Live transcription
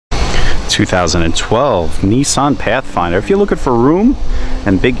2012 Nissan Pathfinder. If you're looking for room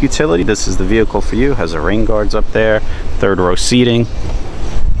and big utility, this is the vehicle for you. Has a rain guards up there, third row seating.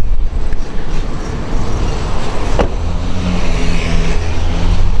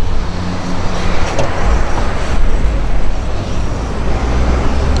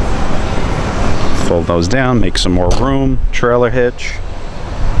 Fold those down, make some more room. Trailer hitch.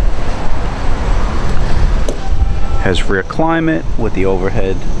 Has rear climate with the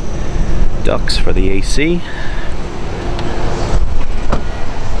overhead ducts for the AC.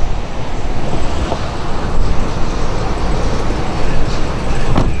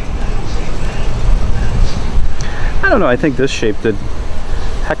 I don't know, I think this shape did a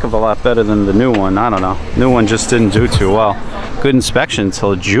heck of a lot better than the new one. I don't know. New one just didn't do too well. Good inspection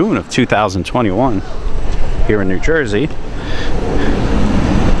until June of 2021 here in New Jersey.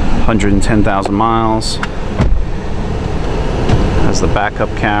 110,000 miles. Has the backup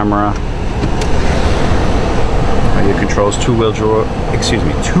camera. It controls two-wheel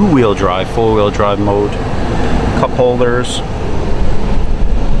drive, four-wheel drive mode. Cup holders.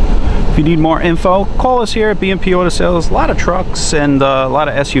 If you need more info, call us here at B&P Auto Sales. A lot of trucks and a lot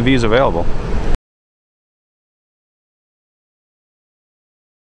of SUVs available.